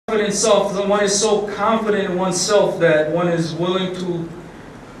confident self, one is so confident in oneself that one is willing to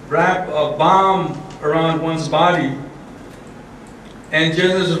wrap a bomb around one's body and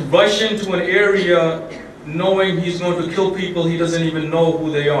just rush into an area knowing he's going to kill people he doesn't even know who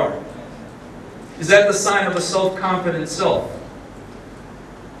they are. Is that the sign of a self-confident self?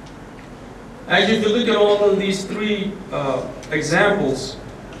 Actually, if you look at all of these three examples,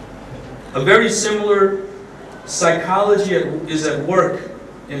 a very similar psychology is at work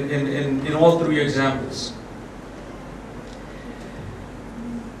in all three examples.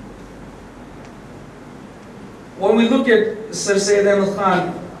 When we look at Syed Ahmed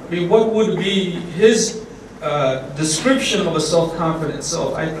Khan, I mean, what would be his description of a self-confident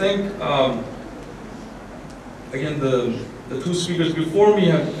self? I think, again, the two speakers before me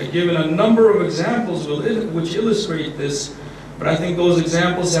have given a number of examples which illustrate this, but I think those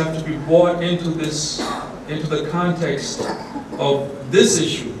examples have to be brought into the context of this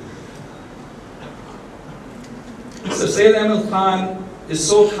issue. So Syed Ahmed Khan is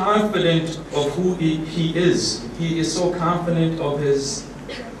so confident of who he is. He is so confident of his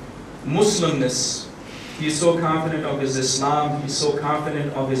Muslimness. He is so confident of his Islam. He is so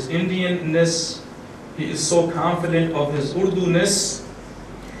confident of his Indianness. He is so confident of his Urdu-ness.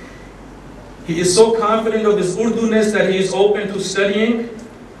 He is so confident of his Urdu-ness that he is open to studying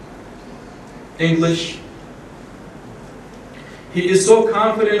English. He is so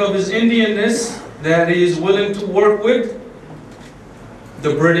confident of his Indianness that he is willing to work with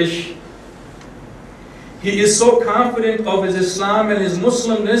the British. He is so confident of his Islam and his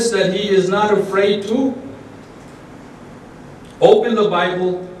Muslimness that he is not afraid to open the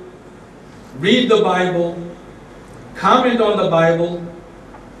Bible, read the Bible, comment on the Bible.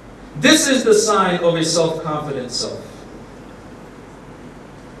 This is the sign of a self-confident self.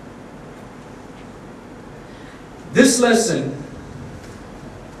 This lesson,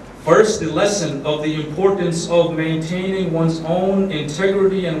 first, the lesson of the importance of maintaining one's own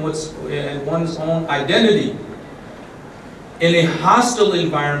integrity and one's own identity in a hostile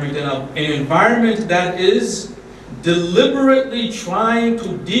environment, in an environment that is deliberately trying to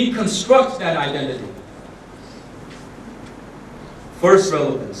deconstruct that identity. First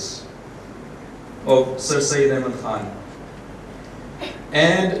relevance of Sir Syed Ahmed Khan.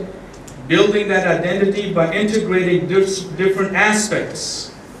 And building that identity by integrating different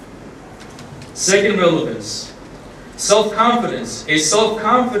aspects. Second relevance, self-confidence. A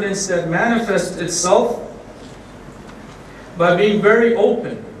self-confidence that manifests itself by being very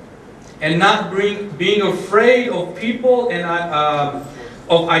open and not being afraid of people and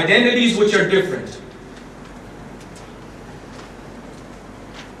of identities which are different.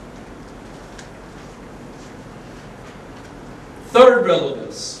 Third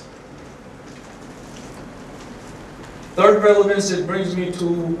relevance. Third relevance, it brings me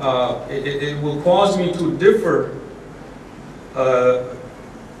to, it will cause me to differ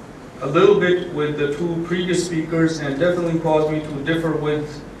a little bit with the two previous speakers, and definitely cause me to differ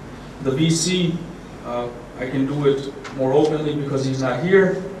with the VC. I can do it more openly because he's not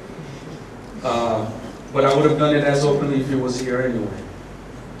here, but I would have done it as openly if he was here anyway.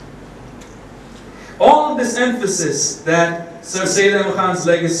 All of this emphasis that Sir Syed Ahmed Khan's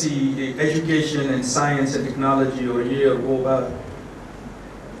legacy, education and science and technology, or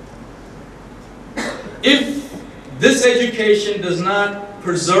if this education does not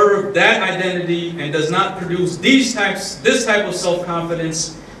preserve that identity and does not produce this type of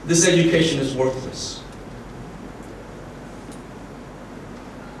self-confidence, this education is worthless.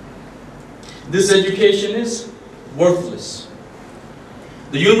 This education is worthless.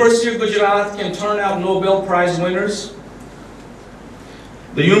 The University of Gujrat can turn out Nobel Prize winners.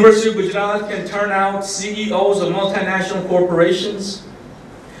 The University of Gujrat can turn out CEOs of multinational corporations.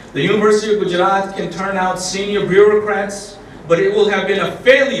 The University of Gujrat can turn out senior bureaucrats, but it will have been a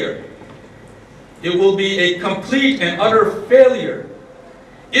failure. It will be a complete and utter failure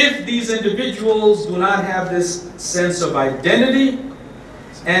if these individuals do not have this sense of identity,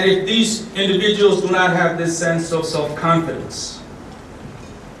 and if these individuals do not have this sense of self-confidence.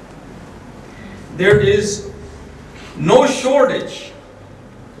 There is no shortage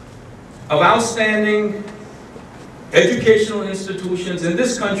of outstanding educational institutions in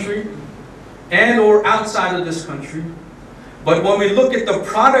this country and or outside of this country. But when we look at the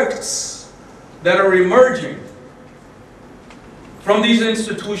products that are emerging from these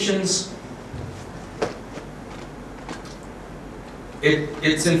institutions,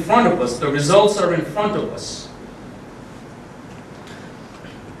 it's in front of us. The results are in front of us.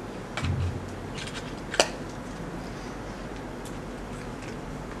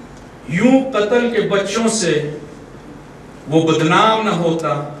 यूं कत्ल के बच्चों से वो बदनाम ना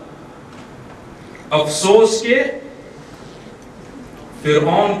होता, अफसोस के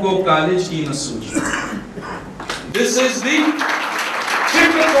फिरौन को कॉलेज की न सूझी. This is the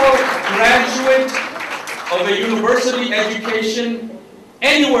typical graduate of a university education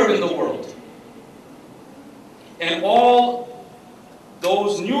anywhere in the world. And all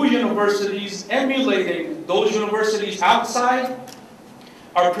those new universities emulating those universities outside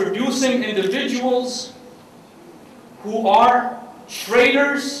are producing individuals who are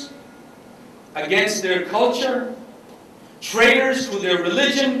traitors against their culture, traitors to their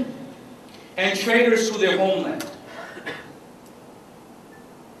religion, and traitors to their homeland.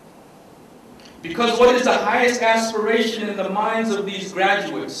 Because what is the highest aspiration in the minds of these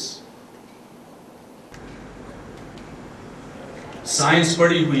graduates? Science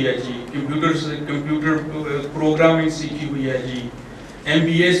पढ़ी हुई है जी, computer programming सीखी हुई है जी,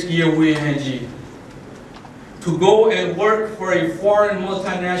 MBAs किए हुए हैं जी. To go and work for a foreign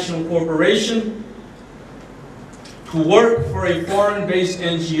multinational corporation, to work for a foreign-based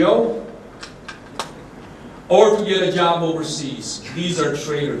NGO, or to get a job overseas. These are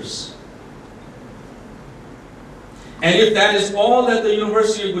traitors. And if that is all that the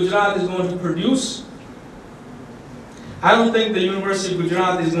University of Gujrat is going to produce, I don't think the University of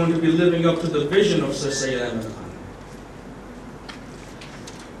Gujrat is going to be living up to the vision of Sir Syed Ahmed Khan.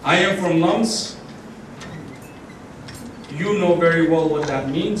 I am from Lums. You know very well what that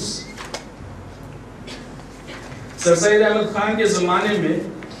means. Sir Syed Ahmed Khan के ज़माने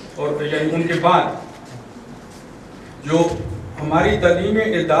में और यानी उनके बाद जो हमारी तालीमी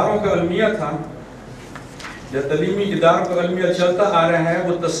इदारों का अलमिया था, या तालीमी इदारों का अलमिया चलता आ रहा है,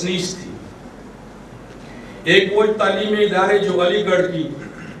 वो तस्नीस थी. एक वो तालीमी इदारे जो अलीगढ़ की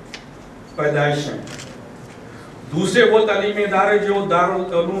पैदाइश हैं, दूसरे वो तालीमी इदारे जो दारुल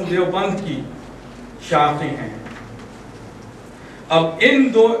उलूम देवबंद की शाखें हैं. अब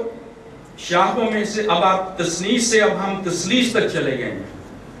इन दो शाखों में से अब आप तस्नीस से अब हम तस्लीस तक चले गए हैं.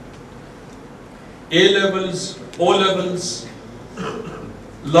 A levels, O levels,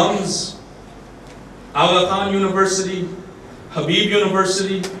 Lums, Aga Khan University, Habib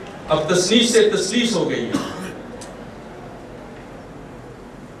University, अब तस्नीस से तस्लीस हो गई है.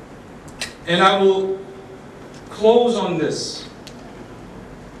 And I will close on this.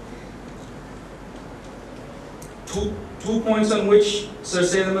 Two points on which Sir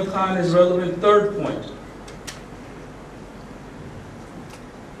Syed Ahmed Khan is relevant. Third point.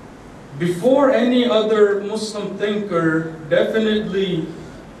 Before any other Muslim thinker, definitely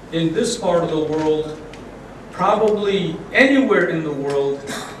in this part of the world, probably anywhere in the world,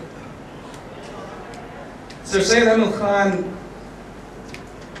 Sir Syed Ahmed Khan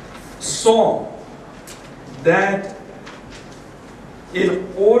saw that in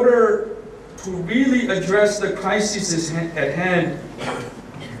order to really address the crises at hand,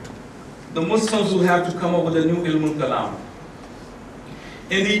 the Muslims will have to come up with a new ilm al-kalam.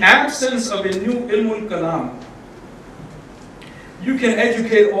 In the absence of a new ilm al-kalam, you can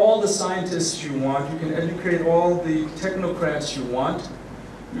educate all the scientists you want, you can educate all the technocrats you want,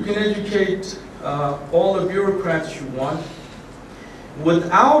 you can educate all the bureaucrats you want.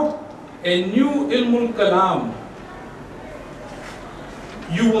 Without a new ilm al-kalam,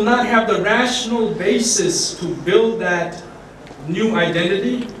 you will not have the rational basis to build that new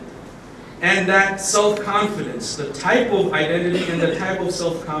identity and that self-confidence, the type of identity and the type of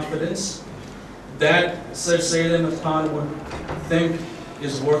self-confidence that Sir Syed Ahmed Khan would think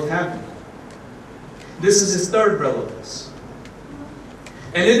is worth having. This is his third relevance.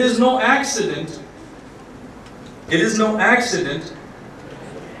 And it is no accident,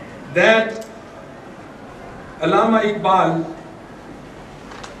 that Allama Iqbal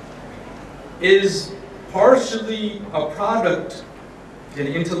is partially a product, and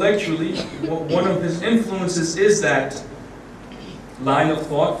intellectually, one of his influences is that line of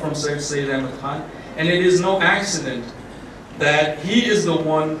thought from Syed Ahmed Khan, and it is no accident that he is the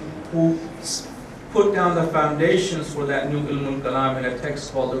one who put down the foundations for that new ilm al-kalam in a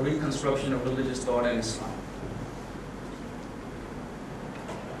text called The Reconstruction of Religious Thought in Islam.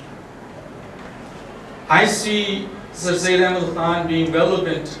 I see Sir Syed Ahmed Khan being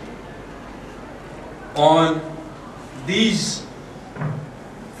relevant on these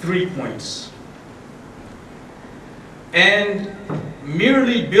 3 points. And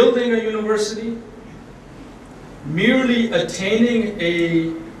merely building a university, merely attaining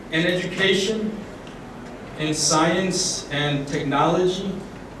an education in science and technology,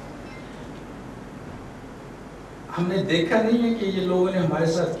 हमने देखा नहीं है कि ये लोगों ने हमारे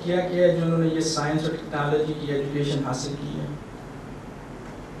साथ किया है जिन्होंने ये साइंस और टेक्नोलॉजी की एजुकेशन हासिल की है.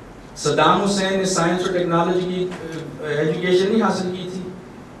 صدام حسین نے سائنس اور ٹیکنالوجی کی ایجوکیشن نہیں حاصل کی تھی.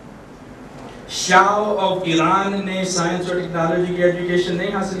 شاہ آف ایران نے سائنس اور ٹیکنالوجی کی ایجوکیشن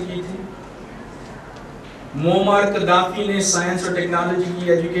نہیں حاصل کی تھی. معمر قذافی نے سائنس اور ٹیکنالوجی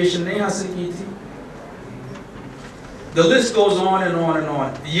کی ایجوکیشن نہیں حاصل کی تھی. The list goes on and on and on.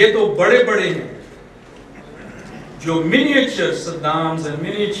 یہ تو بڑے بڑے ہیں جو miniature Saddams and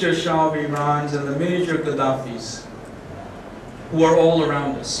miniature Shah of Irans and the miniature Qaddafis who are all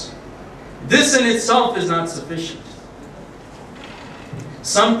around us. This in itself is not sufficient.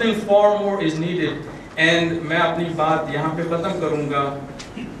 Something far more is needed. And میں اپنی بات یہاں پہ ختم کروں گا.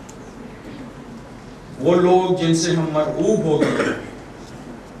 وہ لوگ جن سے ہم مرعوب ہو گئے,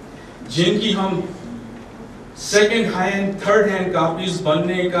 جن کی ہم second hand third hand copies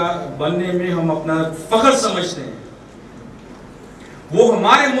بننے میں ہم اپنا فخر سمجھتے ہیں, وہ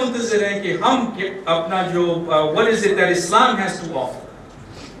ہمارے منتظر ہیں کہ ہم اپنا جو what is it that Islam has to offer.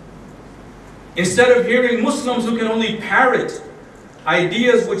 Instead of hearing Muslims who can only parrot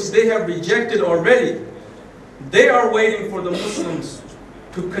ideas which they have rejected already, they are waiting for the Muslims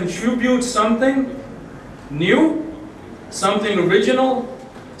to contribute something new, something original,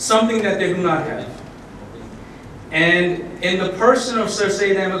 something that they do not have. And in the person of Sir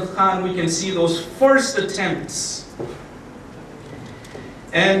Syed Ahmed Khan, we can see those first attempts.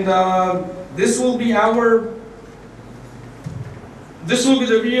 And this will be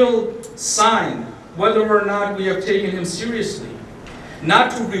the real sign whether or not we have taken him seriously.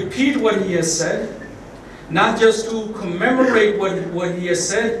 Not to repeat what he has said, not just to commemorate what he has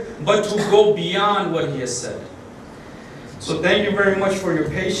said, but to go beyond what he has said. So thank you very much for your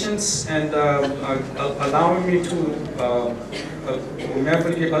patience and allowing me to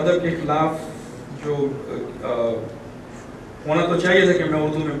محفل کے ادب کے خلاف جو ہونا تو چاہیے تھا کہ میں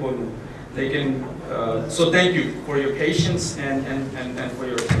اردو میں بولوں, لیکن so thank you for your patience and for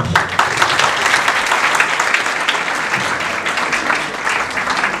your attention.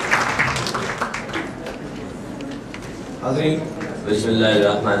 حاضرین, بسم اللہ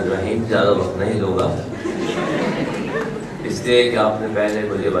الرحمن الرحیم. زیادہ وقت نہیں لوں گا اس لیے کہ آپ نے پہلے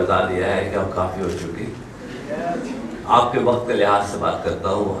مجھے بتا دیا ہے کہ اب کافی ہو چکی. آپ کے وقت کے لحاظ سے بات کرتا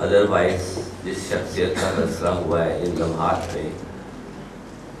ہوں. ادروائز جس شخصیت کا تذکرہ ہوا ہے ان لمحات میں,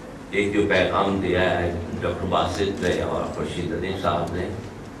 ایک جو پیغام دیا ہے ڈاکٹر باسط نے اور خورشید ندیم صاحب نے,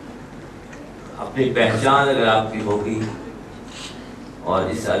 اپنی پہچان اگر آپ کی ہوگی اور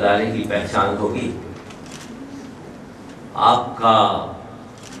اس ادارے کی پہچان ہوگی, آپ کا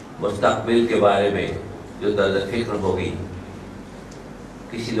مستقبل کے بارے میں جو طرز فکر ہوگی,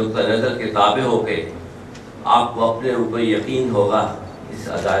 کسی نقطہ نظر کے تابع ہو کے آپ کو اپنے اوپر یقین ہوگا, اس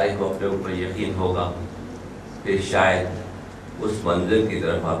ادارے کو اپنے اوپر یقین ہوگا, پھر شاید اس منزل کی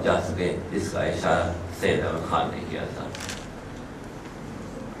طرف آپ جا سکیں جس کا اشارہ سید احمد خان نے کیا تھا.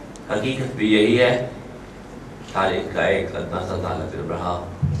 حقیقت بھی یہی ہے. تاریخ کا ایک ادنا سا طالب علم رہا,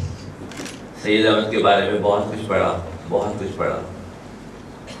 سید احمد کے بارے میں بہت کچھ پڑھا,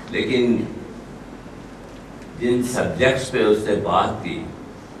 لیکن جن سبجیکٹس پہ اس نے بات کی,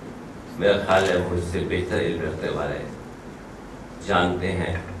 میرا خیال ہے مجھ سے بہتر علم رکھنے والے جانتے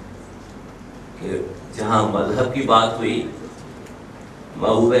ہیں کہ جہاں مذہب کی بات ہوئی,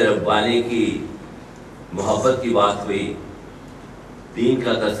 محبوب ربانی کی محبت کی بات ہوئی, دین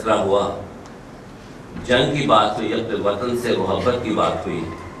کا تذکرہ ہوا, جنگ کی بات ہوئی, اپنے وطن سے محبت کی بات ہوئی,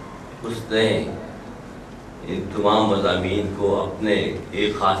 اس نے ان تمام مضامین کو اپنے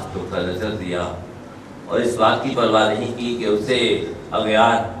ایک خاص نقطہ نظر دیا اور اس بات کی پرواہ نہیں کی کہ اسے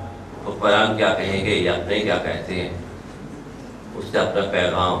اغیار حکمران کیا کہیں گے یا اپنے کیا کہتے ہیں. اس نے اپنا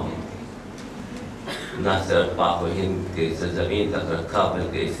پیغام نہ صرف پاک و ہند کے سرزمین تک رکھا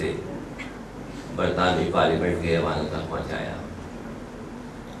بلکہ اسے برطانوی پارلیمنٹ کے ایوانوں تک پہنچایا.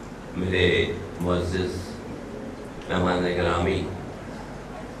 میرے معزز مہمان گرامی,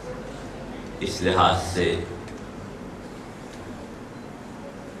 اس لحاظ سے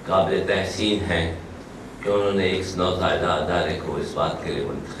قابل تحسین ہیں کہ انہوں نے ایک نوزائیدہ ادارے کو اس بات کے لیے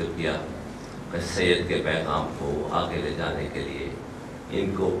منتخب کیا کہ سید کے پیغام کو آگے لے جانے کے لیے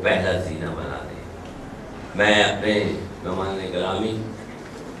ان کو پہلا زینہ بنا دیں. میں اپنے مہمان گرامی,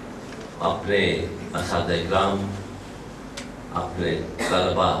 اپنے اساتذہ اکرام, اپنے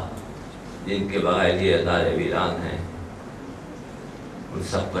طلباء جن کے بغیر یہ ادارے ویران ہیں, ان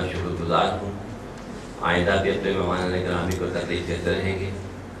سب کا شکر گزار ہوں. آئندہ بھی اپنے مہمان گرامی کو تکلیف دیتے رہیں گے,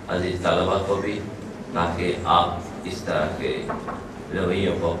 عزیز طلباء کو بھی, تاکہ آپ اس طرح کے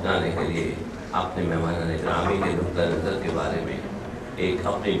رویوں کو اپنانے کے لیے اپنے مہمان گرامی کے نقطہ نظر کے بارے میں ایک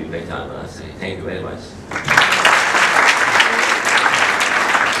اپنی بھی پہچان بنا سکیں. Thank you very much.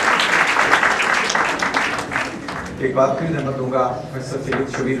 ایک بات پھر زحمت دوں گا پروفیسر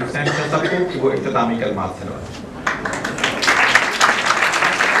سید شبیر حسین صاحب کو کہ وہ اختتامی کلمات سے نوازیں۔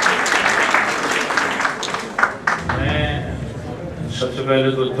 سب سے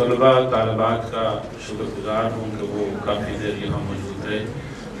پہلے تو طلباء طالبات کا شکر گزار ہوں کہ وہ کافی دیر یہاں موجود رہے،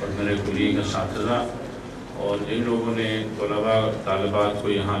 اور میرے کولیگ اساتذہ اور جن لوگوں نے طلباء طالبات کو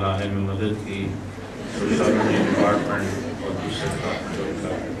یہاں لانے میں مدد کی، سوشیالوجی ڈپارٹمنٹ اور دوسرے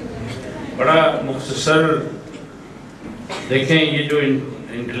بڑا مختصر۔ دیکھیں یہ جو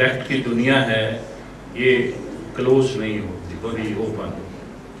انٹلیکٹ کی دنیا ہے یہ کلوز نہیں ہوتی، بڑی اوپن۔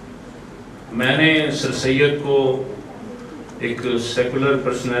 میں نے سر سید کو ایک سیکولر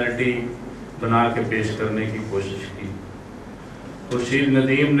پرسنالٹی بنا کے پیش کرنے کی کوشش کی، خورشید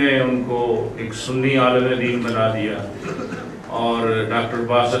ندیم نے ان کو ایک سنی عالم دین بنا دیا، اور ڈاکٹر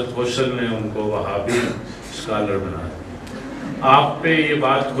باسط حسن نے ان کو وہابی اسکالر بنا دیا۔ آپ پہ یہ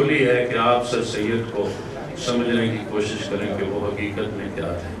بات کھلی ہے کہ آپ سر سید کو سمجھنے کی کوشش کریں کہ وہ حقیقت میں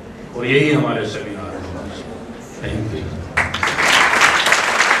کیا ہے، اور یہی ہمارے سیمینار ہے۔ Thank you.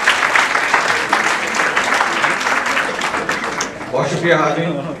 بہت شکریہ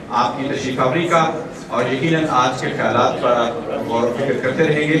حاضرین آپ کی تشریف آوری کا، اور یقیناً آج کے خیالات پر غور و فکر کرتے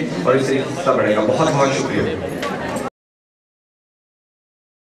رہیں گے اور اس سے حصہ بڑھے گا۔ بہت بہت شکریہ۔